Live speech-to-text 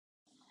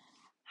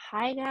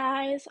Hi,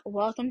 guys.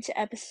 Welcome to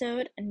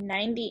episode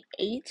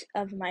 98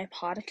 of my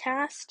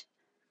podcast.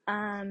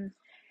 Um,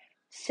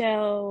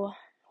 so,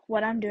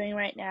 what I'm doing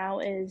right now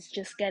is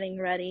just getting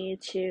ready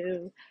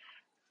to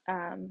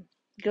um,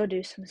 go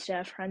do some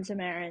stuff, run some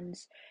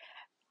errands,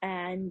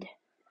 and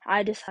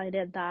I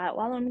decided that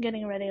while I'm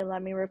getting ready,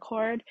 let me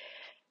record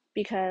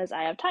because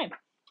I have time.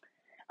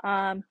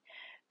 Um,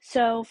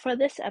 so, for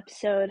this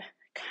episode,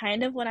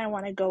 kind of what I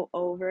want to go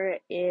over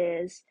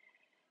is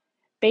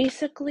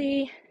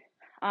basically.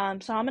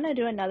 So I'm gonna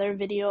do another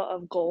video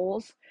of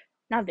goals,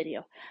 not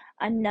video,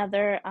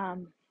 another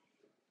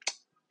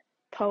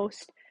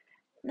post.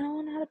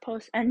 No, not a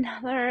post.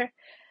 Another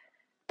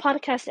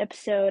podcast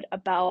episode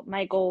about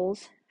my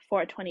goals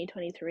for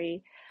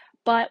 2023.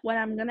 But what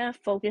I'm gonna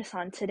focus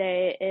on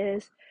today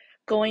is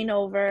going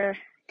over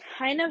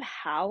kind of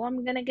how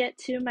I'm gonna get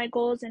to my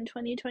goals in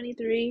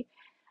 2023,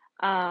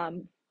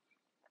 um,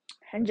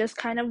 and just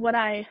kind of what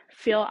I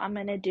feel I'm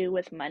gonna do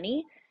with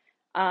money,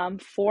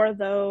 for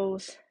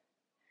those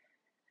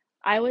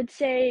I would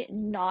say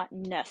not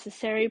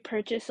necessary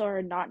purchase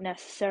or not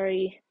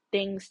necessary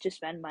things to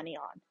spend money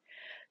on.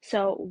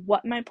 So,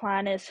 what my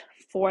plan is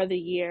for the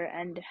year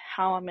and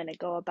how I'm going to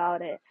go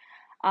about it.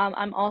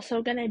 I'm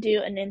also going to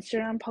do an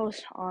Instagram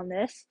post on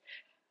this.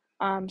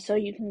 So,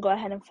 you can go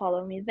ahead and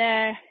follow me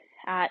there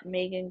at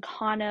Megan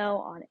Cano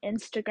on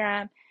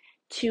Instagram.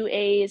 2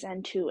 A's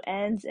and 2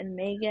 N's in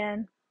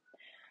Megan.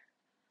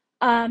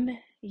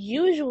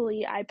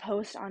 Usually I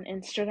post on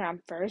Instagram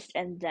first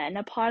and then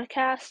a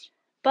podcast,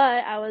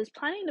 but I was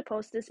planning to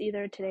post this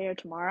either today or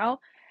tomorrow.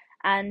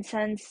 And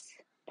since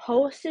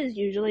post is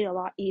usually a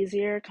lot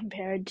easier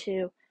compared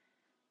to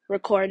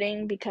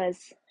recording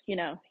because,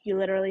 you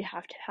literally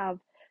have to have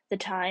the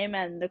time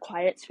and the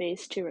quiet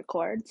space to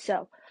record.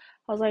 So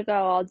I was like,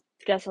 oh,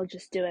 I guess I'll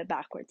just do it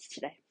backwards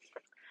today.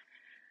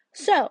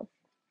 So,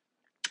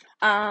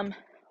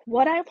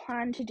 what I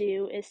plan to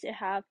do is to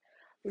have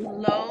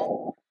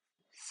low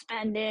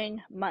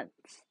spending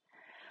months.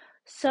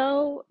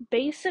 So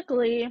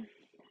basically,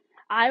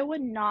 I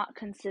would not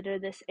consider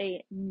this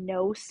a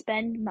no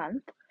spend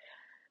month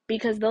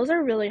because those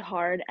are really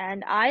hard,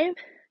 and I've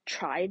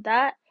tried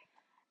that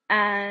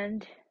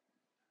and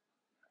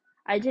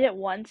I did it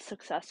once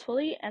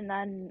successfully and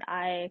then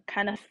I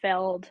kind of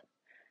failed.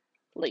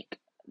 Like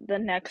the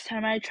next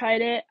time I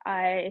tried it,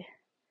 I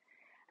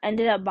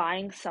ended up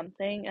buying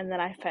something and then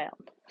I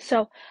failed.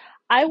 So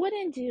I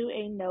wouldn't do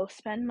a no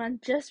spend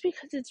month just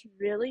because it's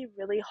really,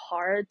 really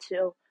hard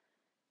to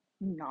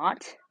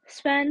not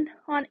spend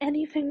on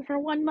anything for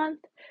 1 month.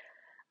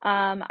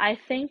 I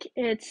think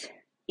it's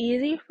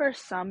easy for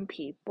some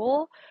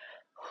people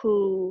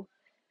who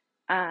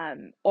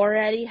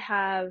already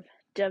have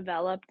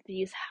developed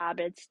these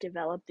habits,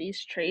 developed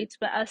these traits,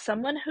 but as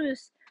someone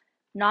who's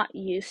not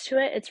used to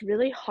it, it's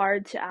really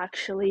hard to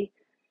actually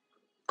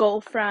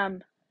go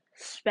from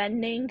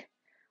spending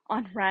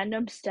on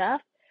random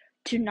stuff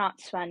to not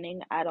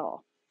spending at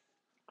all.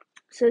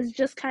 So it's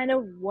just kind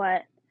of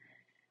what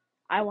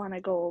I want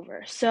to go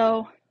over.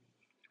 So,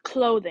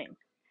 clothing.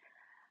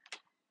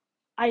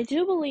 I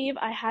do believe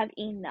I have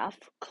enough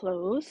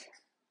clothes,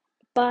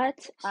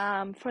 but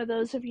for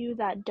those of you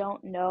that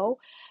don't know,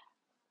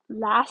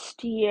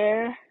 last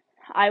year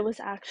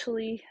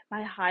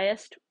my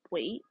highest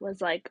weight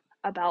was like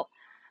about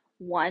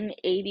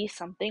 180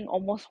 something,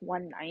 almost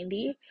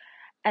 190.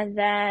 And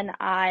then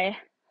I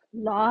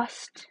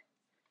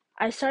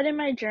started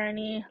my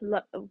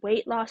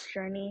weight loss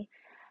journey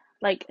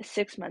like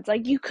 6 months.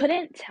 Like you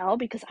couldn't tell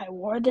because I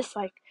wore this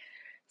like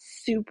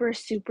super,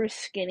 super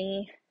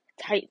skinny,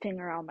 tight thing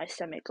around my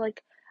stomach.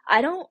 Like,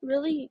 I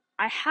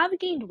have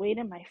gained weight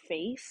in my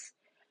face,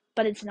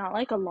 but it's not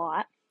like a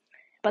lot.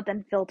 But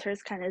then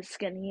filters kind of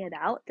thin it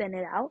out.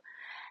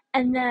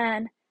 And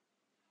then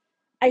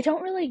I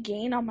don't really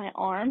gain on my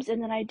arms,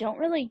 and then I don't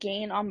really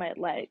gain on my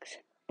legs.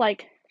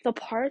 Like, the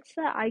parts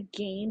that I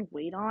gain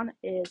weight on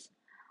is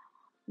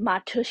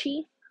my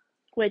tushy,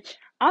 which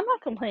I'm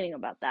not complaining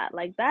about that.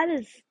 Like, that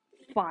is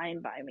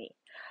fine by me.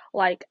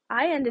 Like,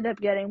 I ended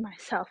up getting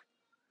myself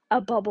a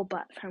bubble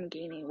butt from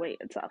gaining weight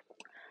and stuff.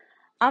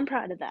 I'm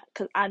proud of that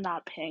because I'm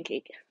not a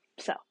pancake.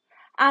 So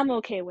I'm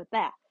okay with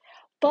that.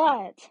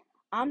 But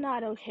I'm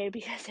not okay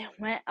because it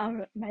went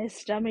on my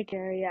stomach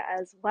area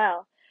as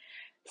well.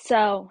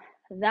 So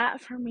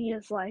that for me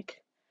is like,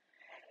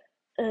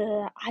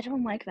 I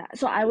don't like that.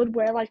 So I would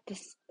wear like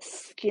this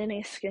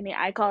skinny,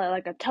 I call it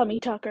like a tummy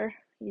tucker.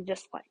 You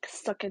just like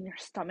stuck in your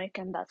stomach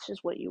and that's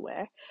just what you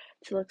wear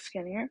to look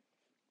skinnier.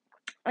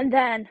 And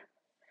then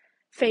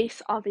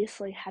face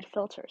obviously had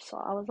filters. So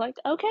I was like,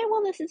 okay,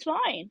 well, this is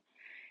fine,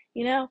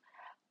 you know?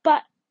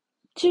 But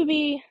to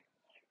be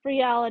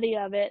reality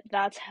of it,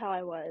 that's how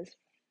I was.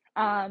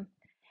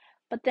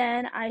 But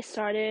then I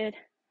started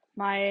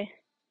my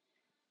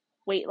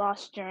weight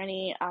loss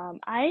journey.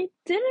 I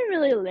didn't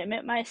really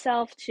limit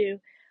myself to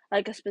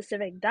like a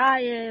specific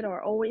diet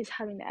or always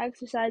having to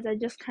exercise. I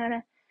just kind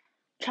of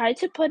tried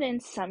to put in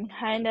some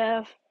kind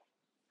of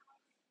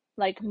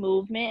like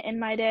movement in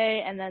my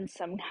day and then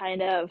some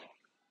kind of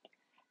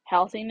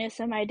healthiness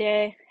in my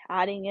day.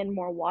 adding in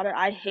more water.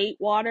 I hate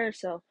water,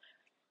 so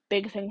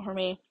big thing for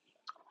me.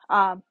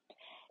 Um,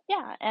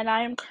 yeah, and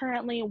I am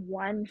currently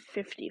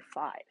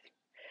 155.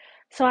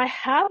 So I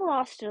have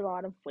lost a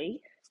lot of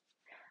weight.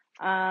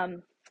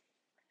 Um,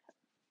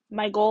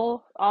 my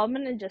goal, I'm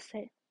gonna just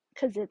say,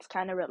 because it's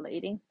kind of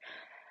relating,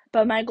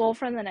 but my goal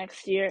for the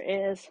next year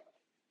is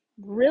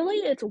really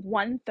it's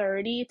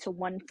 130 to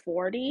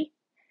 140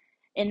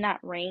 in that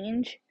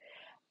range,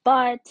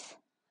 but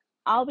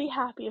I'll be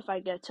happy if I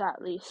get to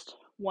at least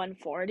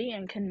 140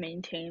 and can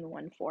maintain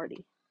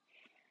 140.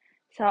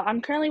 So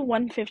I'm currently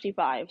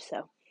 155,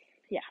 so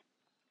yeah.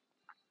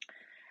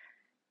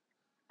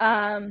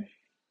 Um,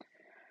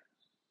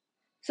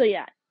 so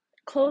yeah,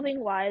 clothing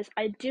wise,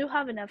 I do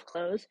have enough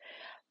clothes,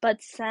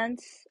 but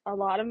since a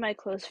lot of my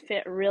clothes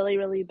fit really,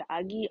 really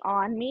baggy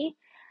on me,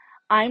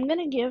 I'm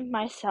gonna give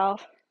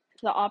myself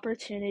the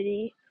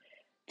opportunity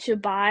to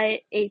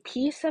buy a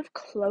piece of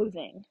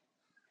clothing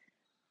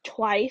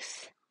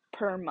twice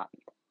per month.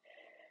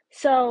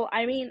 So,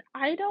 I mean,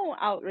 I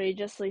don't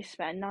outrageously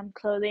spend on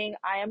clothing.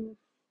 I am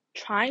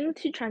trying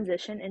to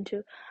transition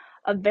into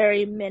a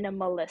very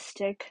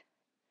minimalistic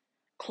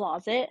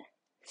closet.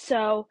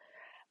 So,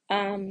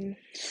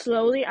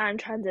 slowly I'm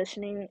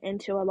transitioning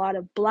into a lot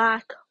of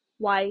black,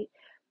 white,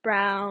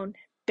 brown,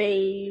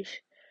 beige,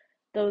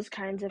 those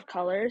kinds of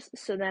colors.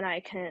 So then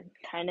I can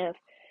kind of,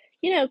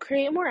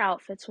 create more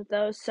outfits with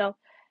those. So,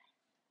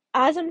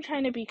 as I'm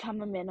trying to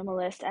become a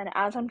minimalist and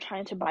as I'm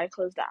trying to buy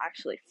clothes that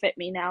actually fit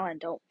me now and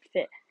don't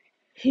fit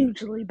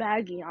hugely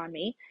baggy on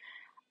me,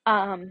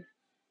 um,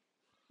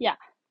 yeah,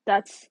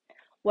 that's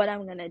what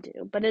I'm gonna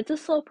do. But it's a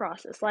slow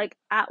process. Like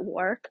at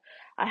work,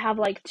 I have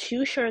like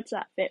two shirts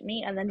that fit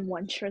me and then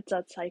one shirt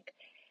that's like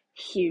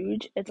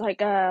huge. It's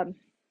like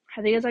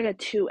I think it's like a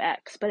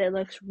 2X, but it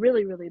looks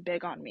really, really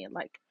big on me.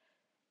 Like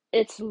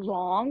it's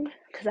long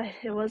because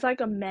it was like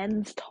a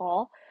men's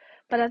tall,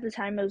 but at the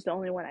time it was the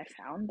only one I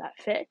found that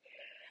fit.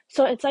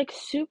 So it's like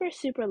super,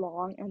 super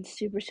long and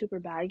super, super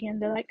baggy.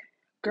 And they're like,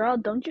 girl,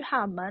 don't you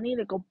have money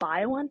to go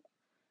buy one?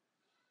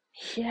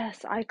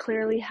 Yes, I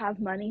clearly have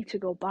money to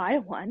go buy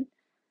one,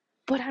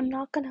 but I'm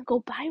not gonna go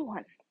buy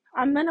one.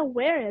 I'm gonna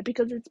wear it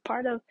because it's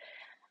part of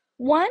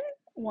one,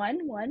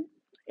 one,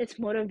 it's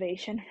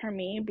motivation for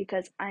me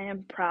because I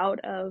am proud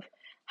of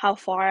how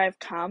far I've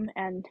come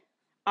and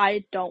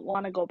I don't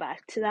want to go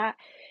back to that.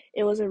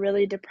 It was a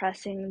really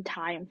depressing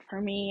time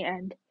for me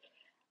and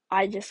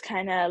I just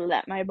kind of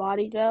let my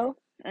body go.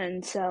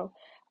 And so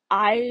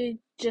I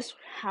just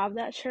have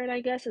that shirt,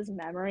 I guess, as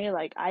memory.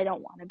 Like, I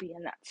don't want to be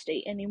in that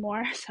state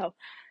anymore. So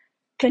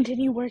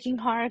continue working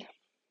hard.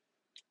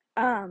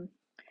 Um,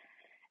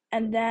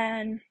 and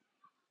then,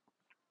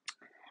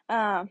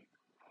 um,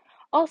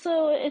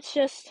 also, it's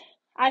just,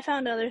 I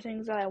found other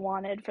things that I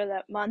wanted for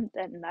that month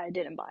and I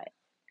didn't buy it.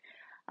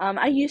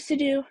 I used to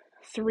do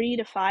 3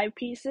 to 5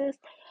 pieces,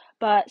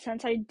 but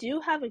since I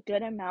do have a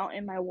good amount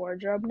in my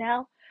wardrobe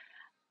now,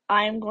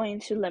 I'm going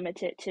to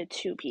limit it to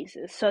 2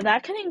 pieces. So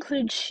that can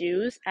include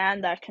shoes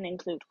and that can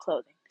include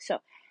clothing. So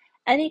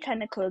any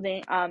kind of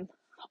clothing.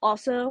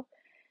 Also,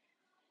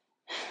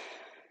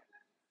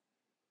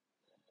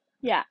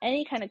 yeah,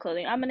 any kind of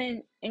clothing. I'm gonna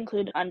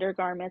include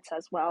undergarments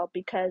as well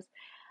because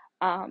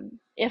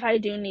if I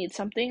do need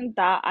something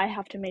that I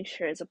have to make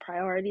sure is a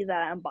priority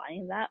that I'm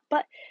buying that.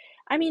 But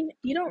I mean,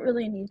 you don't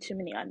really need too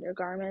many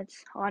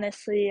undergarments,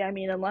 honestly. I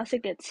mean, unless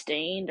it gets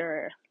stained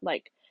or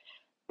like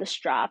the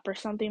strap or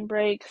something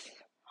breaks,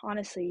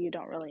 honestly, you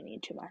don't really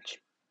need too much.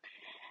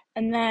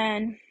 And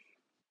then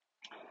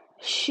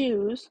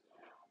shoes.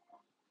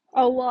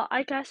 Oh, well,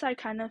 I guess I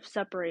kind of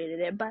separated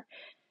it, but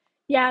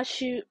yeah,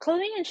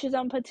 clothing and shoes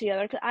I'm put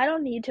together because I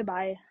don't need to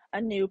buy a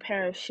new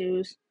pair of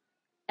shoes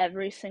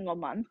every single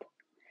month.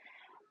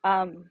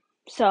 Um,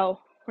 so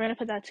we're gonna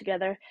put that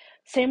together.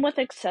 Same with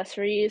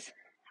accessories.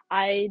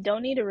 I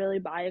don't need to really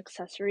buy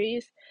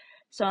accessories,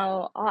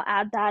 so I'll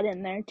add that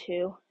in there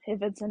too.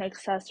 If it's an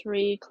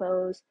accessory,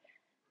 clothes,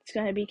 it's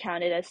gonna be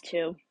counted as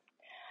two.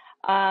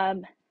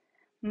 Um,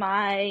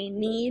 my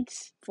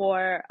needs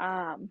for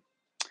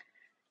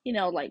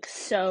like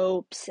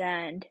soaps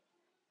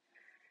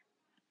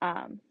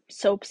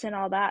and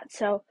all that.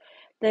 So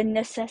the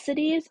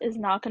necessities is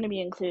not going to be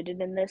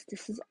included in this.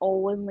 This is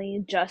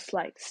only just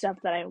like stuff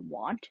that I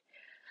want.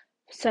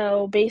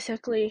 So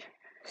basically,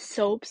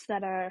 soaps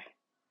that are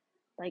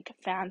like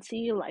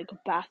fancy, like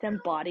Bath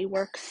and Body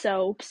Works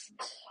soaps,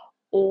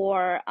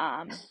 or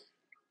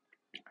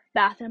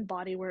Bath and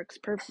Body Works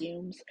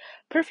perfumes.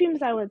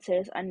 Perfumes, I would say,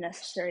 is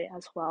unnecessary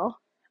as well,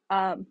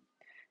 um,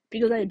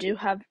 because I do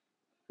have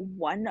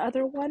one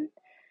other one.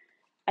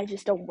 I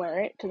just don't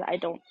wear it because I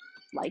don't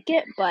like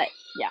it. But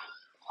yeah,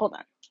 hold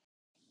on.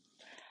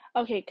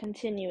 Okay,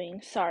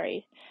 continuing.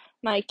 Sorry.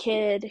 My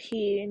kid,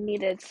 he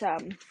needed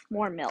some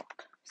more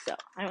milk. So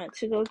I went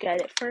to go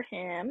get it for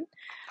him.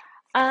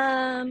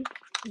 Um,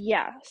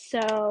 yeah,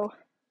 so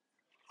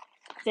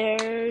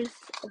there's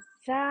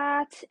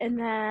that, and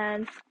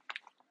then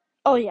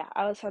oh yeah,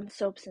 I was on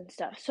soaps and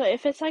stuff. So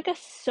if it's like a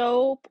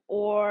soap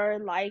or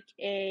like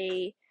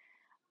a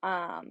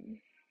um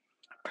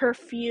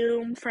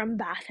perfume from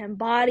Bath and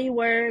Body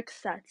Works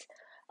that's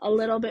a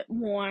little bit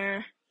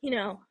more,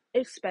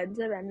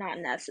 expensive and not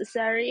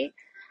necessary.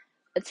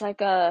 It's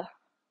like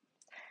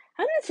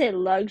I wouldn't say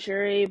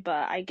luxury,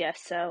 but I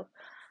guess so,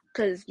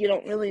 because you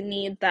don't really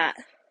need that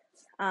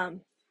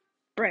um,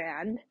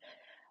 brand.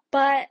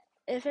 But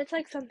if it's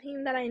like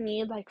something that I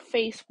need, like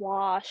face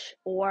wash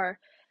or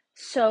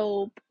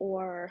soap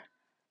or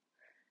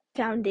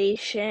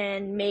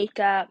foundation,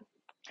 makeup,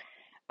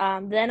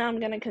 then I'm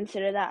gonna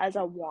consider that as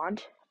a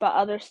want. But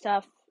other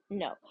stuff,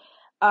 no.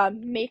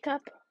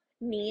 Makeup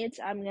needs,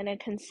 I'm gonna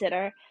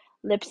consider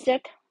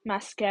lipstick,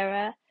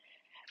 mascara,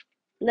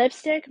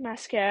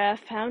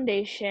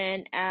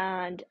 foundation,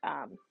 and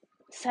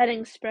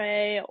setting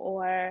spray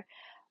or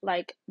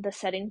like the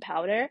setting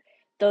powder.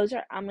 Those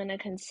are I'm gonna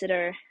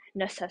consider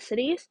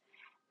necessities.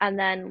 And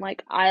then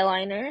like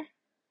eyeliner,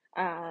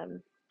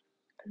 um,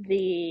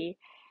 the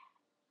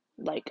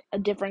like a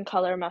different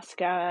color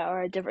mascara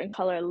or a different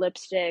color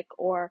lipstick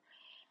or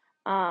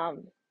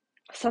um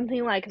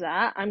something like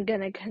that. I'm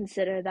gonna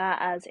consider that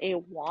as a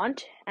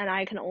want, and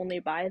I can only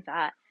buy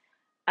that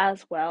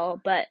as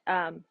well. But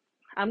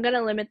I'm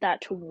gonna limit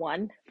that to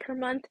one per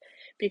month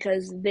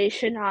because they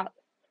should not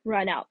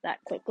run out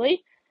that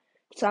quickly.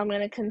 So I'm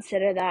gonna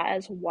consider that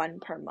as one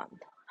per month.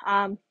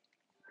 Um,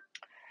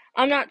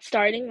 I'm not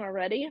starting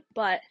already,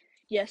 but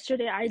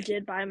yesterday I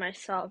did buy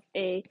myself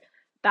a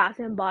Bath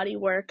and Body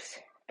Works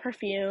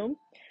perfume.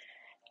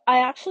 I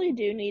actually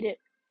do need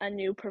a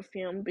new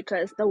perfume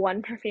because the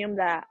one perfume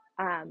that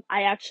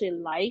I actually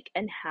like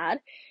and had,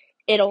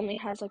 it only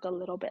has like a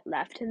little bit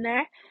left in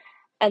there.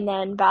 And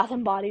then Bath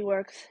and Body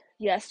Works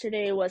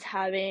yesterday was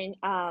having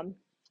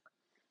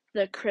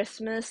the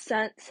Christmas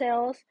scent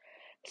sales.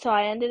 So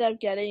I ended up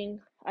getting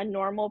a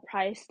normal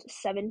priced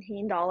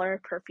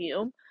 $17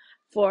 perfume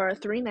for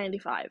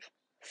 $3.95.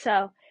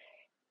 So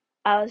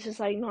I was just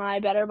like, no, I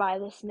better buy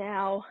this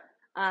now.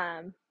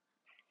 Um,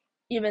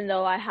 Even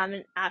though I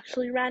haven't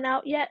actually ran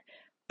out yet,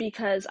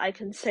 because I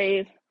can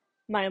save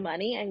my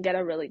money and get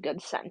a really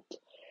good scent.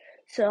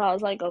 So I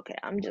was like, okay,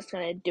 I'm just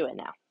gonna do it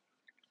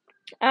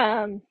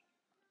now. Um,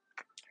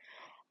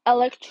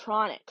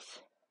 Electronics.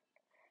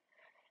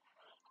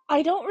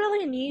 I don't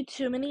really need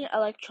too many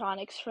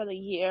electronics for the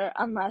year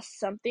unless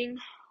something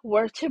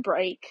were to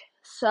break.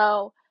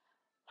 So,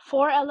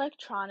 for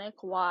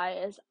electronic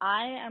wise,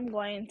 I am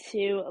going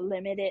to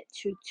limit it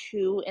to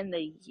two in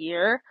the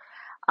year.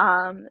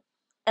 Um,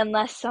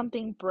 Unless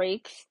something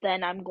breaks,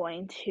 then I'm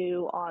going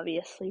to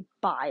obviously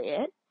buy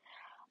it.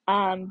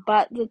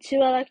 But the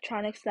two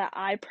electronics that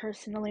I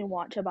personally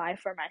want to buy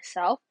for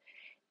myself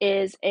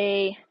is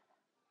a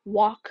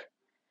walk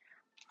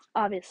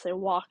obviously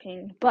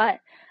walking, but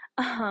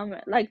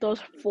like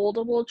those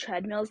foldable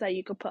treadmills that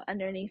you could put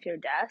underneath your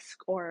desk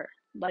or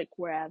like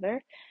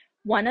wherever.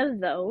 One of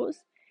those,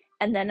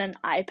 and then an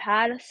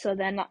iPad. So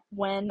then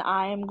when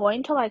I'm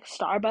going to like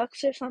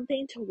Starbucks or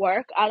something to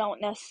work, I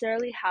don't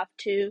necessarily have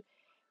to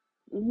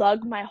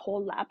lug my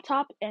whole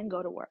laptop and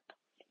go to work.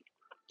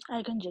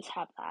 I can just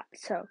have that.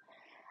 So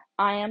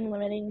I am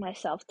limiting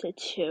myself to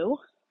two.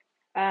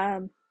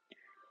 Um,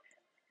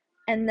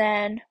 and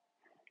then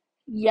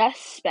yes,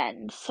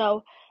 spend.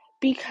 So,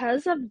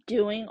 because of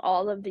doing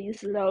all of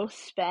these low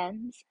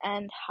spends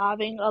and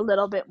having a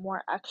little bit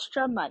more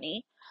extra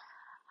money,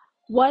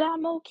 what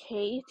I'm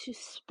okay to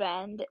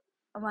spend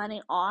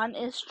money on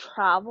is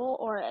travel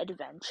or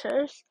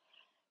adventures.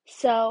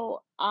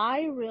 So,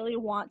 I really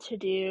want to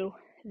do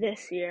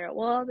this year.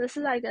 Well, this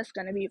is, I guess,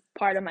 going to be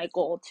part of my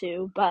goal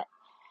too, but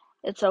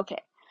it's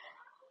okay.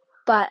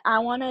 But I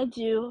want to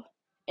do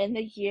in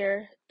the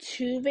year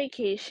two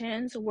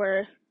vacations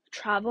where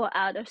travel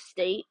out of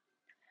state,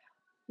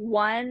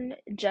 one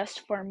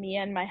just for me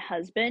and my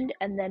husband,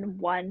 and then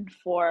one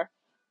for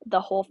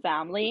the whole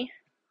family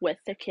with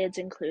the kids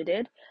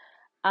included.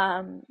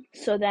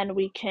 So then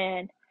we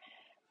can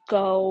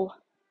go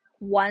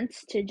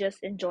once to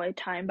just enjoy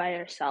time by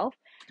ourselves,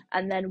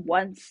 and then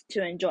once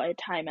to enjoy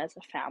time as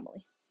a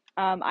family.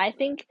 I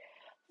think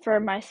for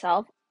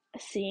myself,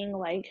 seeing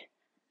like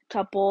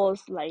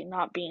couples like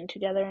not being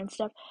together and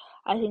stuff,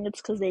 I think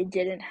it's because they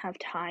didn't have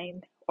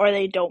time or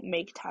they don't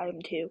make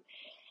time to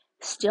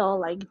still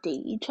like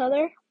date each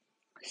other.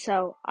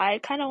 So I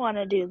kind of want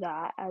to do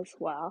that as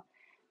well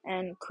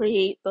and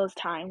create those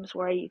times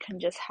where you can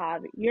just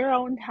have your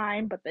own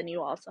time, but then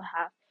you also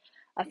have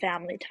a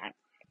family time.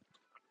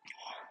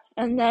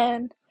 And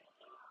then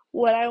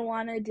what I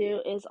want to do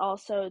is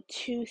also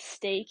two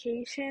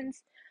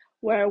staycations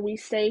where we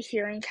stay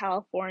here in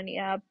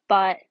California,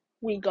 but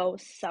we go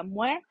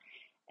somewhere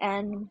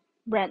and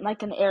rent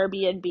like an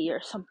Airbnb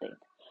or something.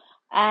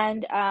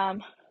 And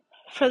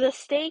for the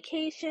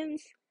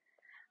staycations,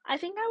 I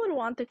think I would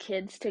want the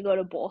kids to go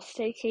to both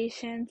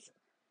staycations.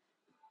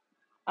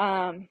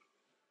 Um,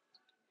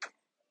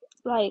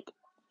 like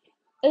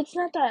it's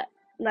not that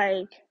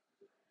like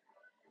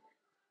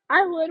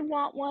I would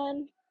want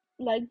one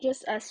like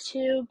just us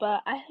two,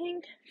 but I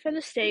think for the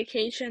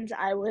staycations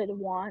I would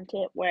want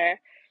it where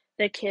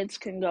the kids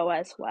can go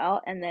as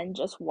well and then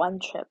just one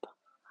trip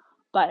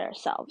by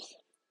ourselves.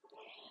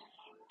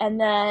 And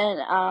then,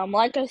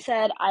 like I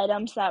said,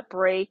 items that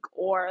break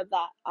or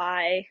that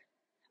I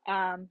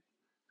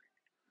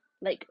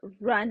like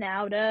run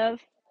out of.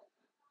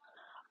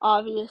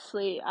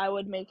 Obviously, I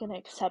would make an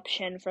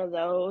exception for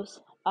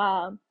those.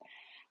 I'm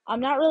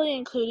not really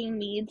including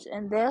needs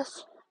in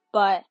this,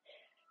 but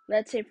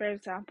let's say, for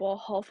example,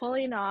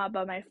 hopefully not,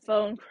 but my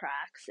phone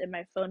cracks and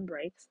my phone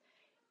breaks.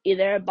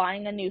 Either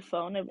buying a new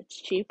phone if it's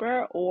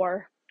cheaper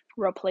or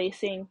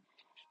replacing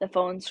the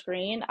phone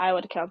screen. I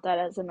would count that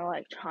as an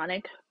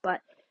electronic,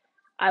 but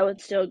I would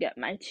still get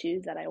my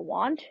two that I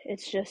want.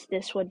 It's just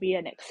this would be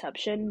an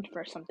exception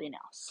for something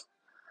else,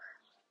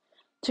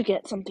 to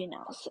get something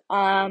else.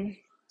 And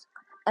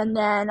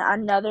then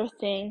another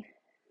thing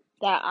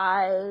that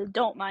I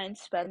don't mind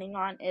spending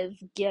on is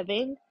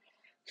giving.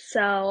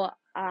 So,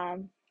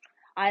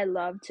 I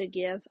love to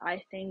give.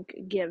 I think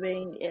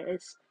giving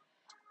is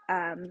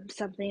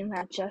something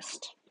that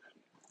just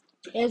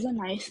is a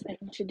nice thing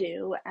to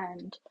do.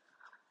 And,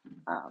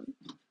 um,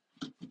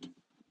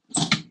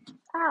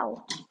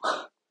 ow.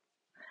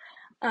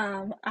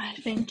 I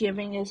think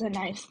giving is a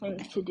nice thing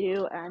to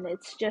do, and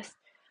it's just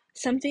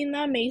something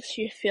that makes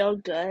you feel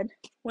good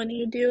when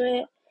you do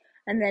it,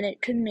 and then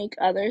it can make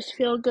others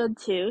feel good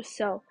too.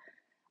 So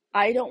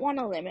I don't want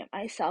to limit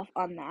myself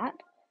on that,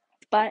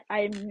 but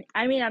I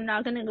mean, I'm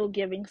not gonna go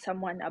giving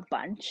someone a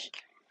bunch,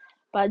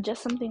 but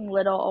just something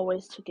little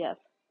always to give.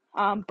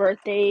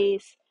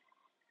 Birthdays,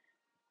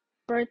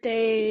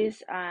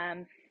 birthdays,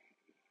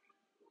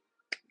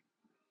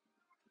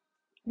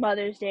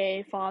 Mother's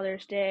Day,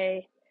 Father's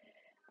Day,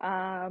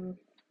 um,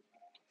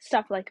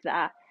 stuff like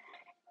that.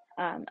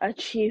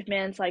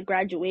 Achievements like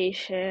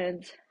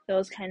graduations,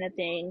 those kind of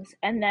things.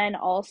 And then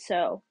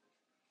also,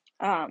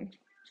 um,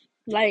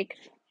 like,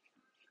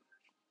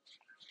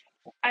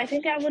 I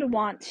think I would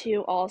want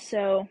to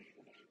also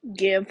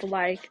give,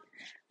 like,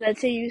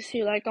 let's say you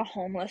see like a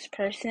homeless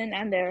person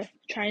and they're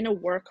trying to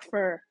work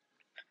for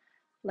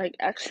like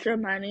extra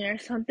money or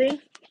something,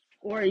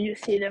 or you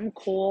see them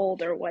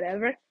cold or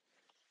whatever,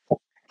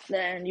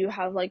 then you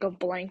have like a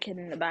blanket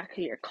in the back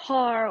of your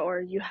car,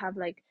 or you have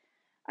like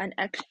an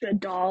extra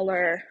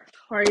dollar,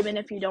 or even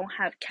if you don't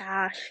have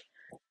cash,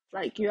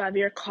 like you have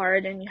your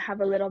card and you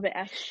have a little bit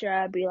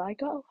extra, be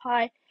like, oh,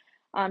 hi,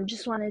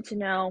 just wanted to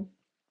know,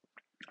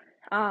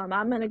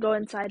 I'm gonna go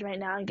inside right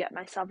now and get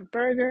myself a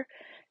burger.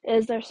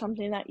 Is there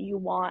something that you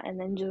want? And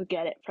then just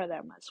get it for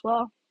them as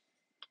well.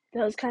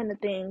 Those kind of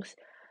things.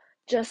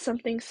 Just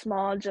something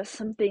small, just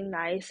something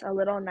nice, a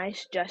little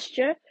nice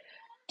gesture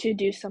to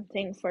do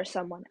something for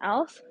someone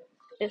else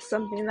is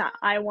something that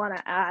I want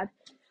to add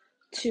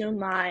to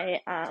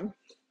my,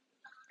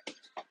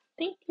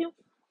 thank you,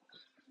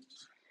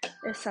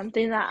 is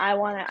something that I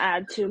want to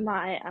add to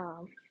my,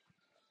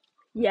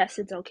 yes,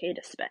 it's okay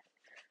to spend.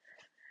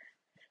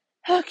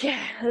 Okay,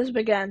 this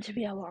began to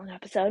be a long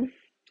episode.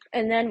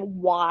 And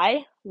then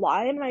why?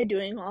 Why am I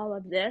doing all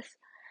of this?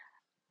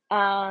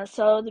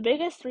 So the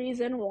biggest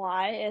reason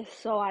why is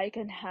so I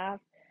can have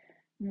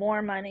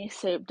more money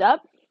saved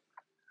up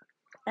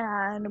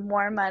and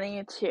more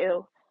money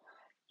to,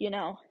 you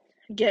know,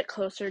 get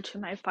closer to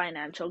my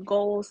financial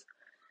goals,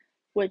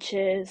 which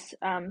is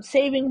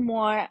saving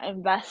more,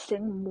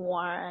 investing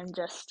more, and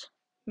just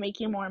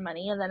making more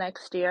money in the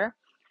next year.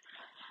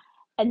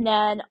 And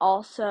then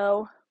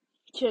also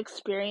to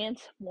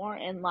experience more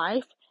in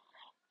life.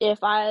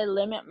 If I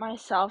limit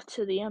myself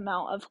to the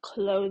amount of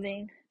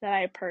clothing that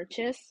I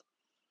purchase,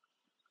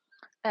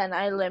 and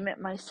I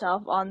limit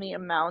myself on the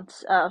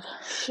amounts of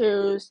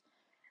shoes,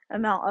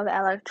 amount of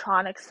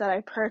electronics that I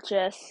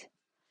purchase,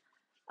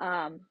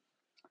 um,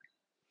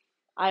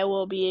 I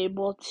will be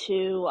able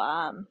to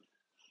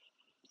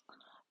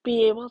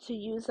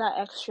use that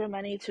extra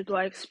money to go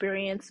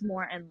experience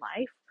more in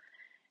life.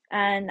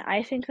 And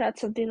I think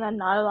that's something that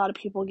not a lot of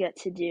people get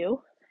to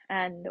do,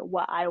 and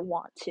what I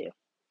want to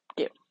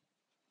do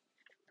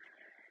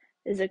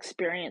is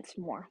experience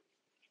more.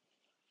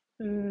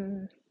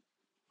 And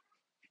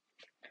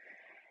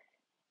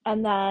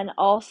then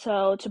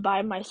also to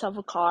buy myself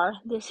a car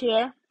this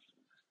year.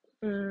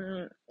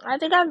 I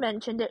think I've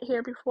mentioned it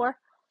here before,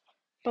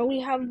 but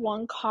we have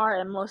one car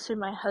and mostly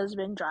my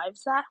husband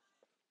drives that.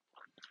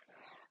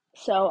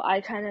 So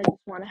I kind of just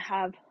want to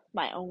have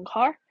my own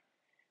car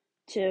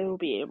to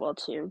be able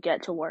to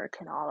get to work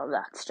and all of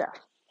that stuff.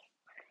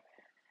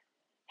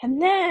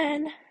 And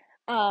then,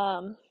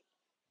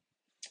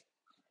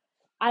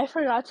 I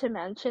forgot to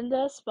mention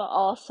this, but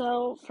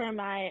also for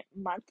my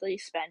monthly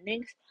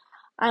spendings,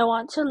 I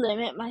want to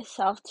limit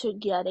myself to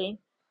getting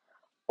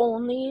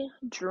only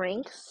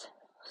drinks.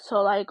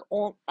 So like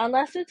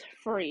unless it's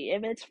free.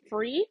 If it's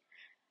free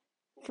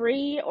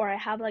or I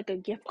have like a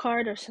gift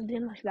card or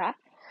something like that,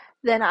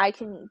 then I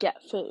can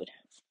get food.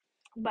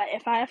 But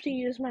if I have to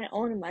use my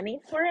own money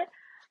for it,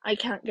 I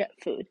can't get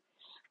food.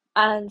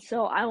 And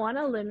so I want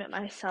to limit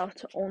myself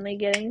to only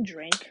getting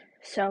drink.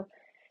 So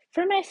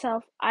for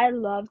myself, I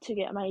love to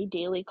get my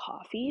daily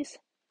coffees.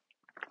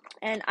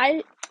 And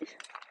I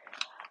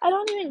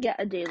don't even get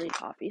a daily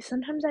coffee.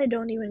 Sometimes I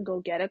don't even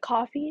go get a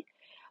coffee,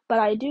 but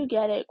I do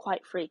get it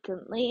quite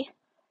frequently.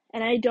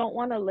 And I don't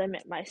want to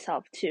limit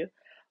myself to,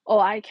 oh,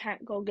 I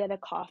can't go get a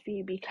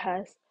coffee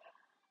because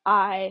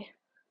I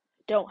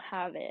don't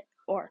have it,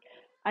 or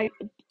I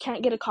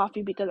can't get a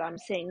coffee because I'm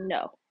saying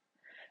no.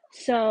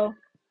 So,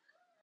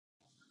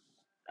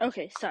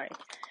 okay, sorry.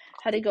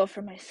 Had to go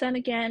for my son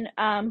again.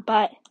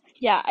 But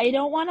yeah, I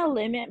don't want to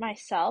limit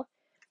myself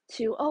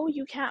to, oh,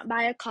 you can't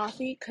buy a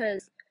coffee,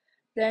 because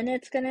then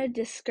it's going to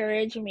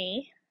discourage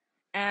me,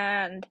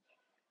 and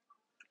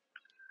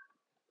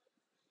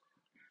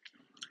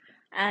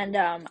I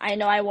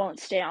know I won't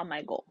stay on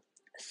my goal.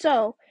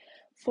 So,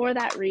 for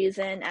that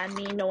reason, and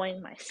me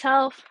knowing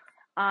myself,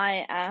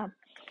 I am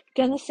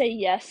gonna say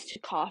yes to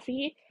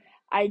coffee.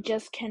 I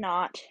just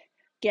cannot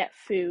get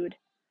food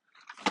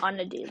on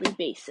a daily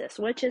basis,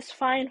 which is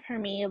fine for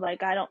me.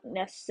 Like, I don't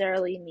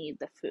necessarily need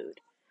the food.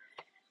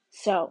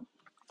 So,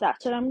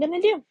 that's what I'm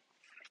gonna do.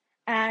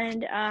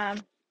 And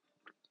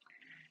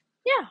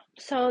yeah,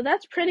 so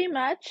that's pretty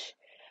much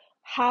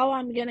how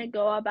I'm gonna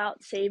go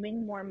about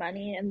saving more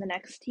money in the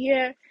next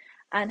year,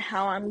 and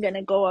how I'm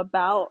gonna go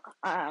about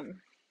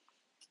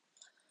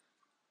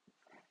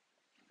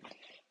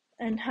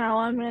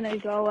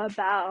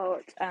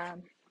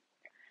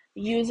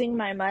using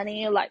my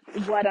money, like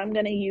what I'm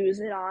gonna use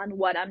it on,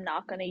 what I'm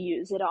not gonna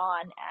use it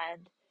on,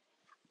 and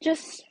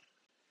just,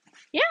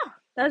 yeah,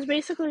 that's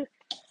basically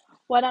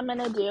what I'm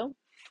gonna do.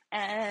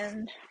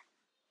 And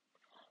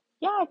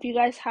yeah, if you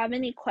guys have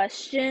any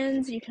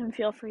questions, you can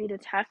feel free to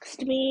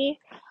text me,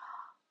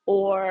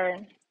 or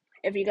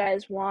if you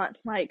guys want,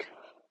 like,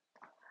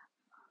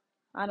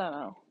 I don't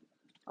know,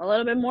 a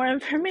little bit more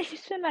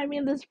information. I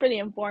mean, this is pretty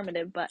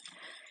informative, but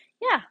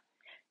yeah,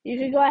 you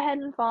can go ahead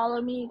and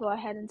follow me. Go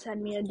ahead and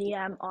send me a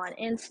DM on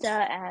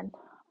Insta, and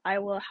I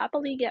will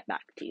happily get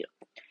back to you.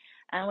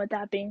 And with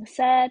that being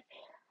said,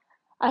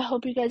 I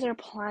hope you guys are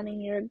planning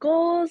your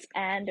goals,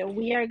 and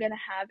we are going to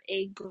have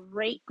a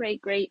great,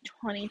 great, great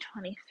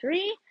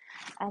 2023.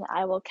 And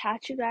I will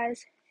catch you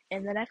guys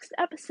in the next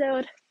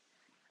episode.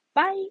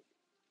 Bye.